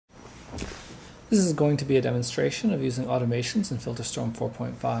This is going to be a demonstration of using automations in Filterstorm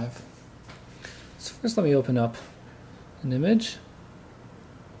 4.5. So first let me open up an image.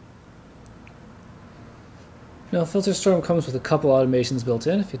 Now Filterstorm comes with a couple automations built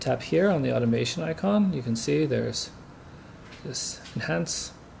in. If you tap here on the automation icon, you can see there's this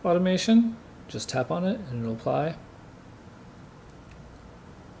enhance automation. Just tap on it and it'll apply.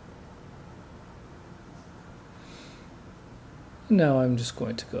 Now I'm just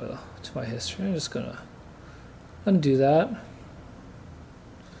going to go to my history. I'm just going to undo that.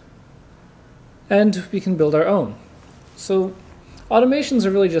 And we can build our own. So automations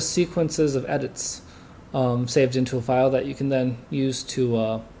are really just sequences of edits saved into a file that you can then use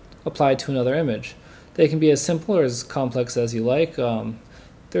to apply to another image. They can be as simple or as complex as you like.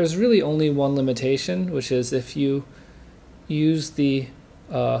 There's really only one limitation, which is if you use the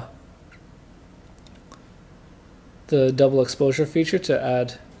double exposure feature to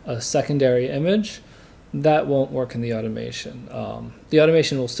add a secondary image, that won't work in the automation. The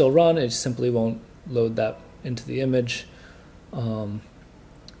automation will still run, it simply won't load that into the image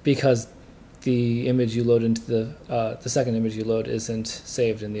because the image you load into the second image you load isn't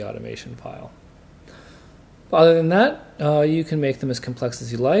saved in the automation file. But other than that, you can make them as complex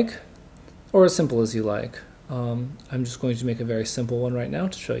as you like or as simple as you like. I'm just going to make a very simple one right now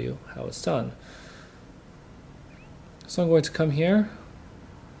to show you how it's done. So I'm going to come here,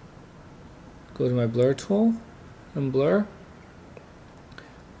 go to my blur tool, and blur,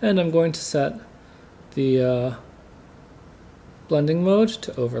 and I'm going to set the blending mode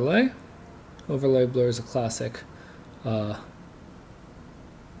to overlay. Overlay blur is a classic. It's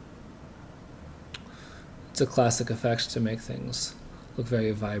a classic effect to make things look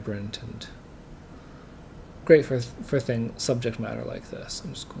very vibrant and great for subject matter like this.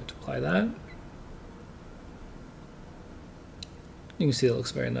 I'm just going to apply that. You can see it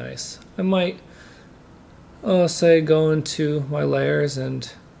looks very nice. I might say go into my layers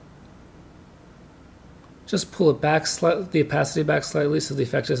and just pull it back slightly, the opacity back slightly, so the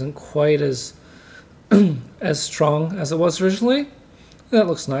effect isn't quite as as strong as it was originally. That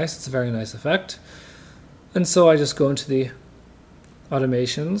looks nice. It's a very nice effect. And so I just go into the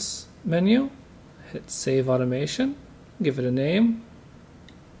automations menu, hit save automation, give it a name.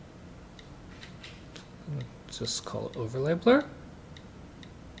 Just call it overlay blur.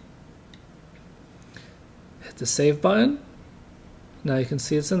 Hit the save button. Now you can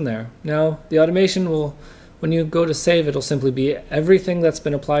see it's in there. Now the automation will, when you go to save, it'll simply be everything that's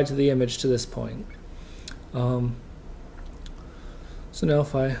been applied to the image to this point. So now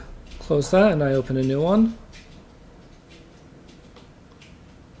if I close that and I open a new one,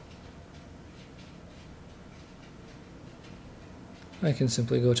 I can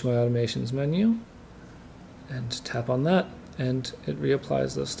simply go to my automations menu and tap on that, and it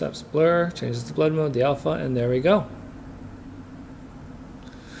reapplies those steps. Blur, changes the blend mode, the alpha, and there we go.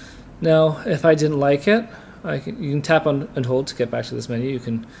 Now, if I didn't like it, you can tap on and hold to get back to this menu.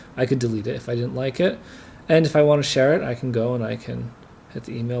 I could delete it if I didn't like it, and if I want to share it, I can go and I can hit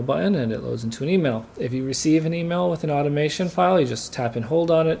the email button, and it loads into an email. If you receive an email with an automation file, you just tap and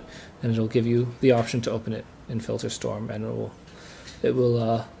hold on it, and it'll give you the option to open it in Filterstorm, and it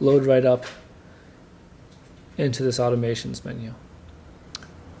will load right up into this automations menu.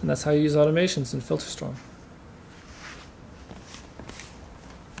 And that's how you use automations in Filterstorm.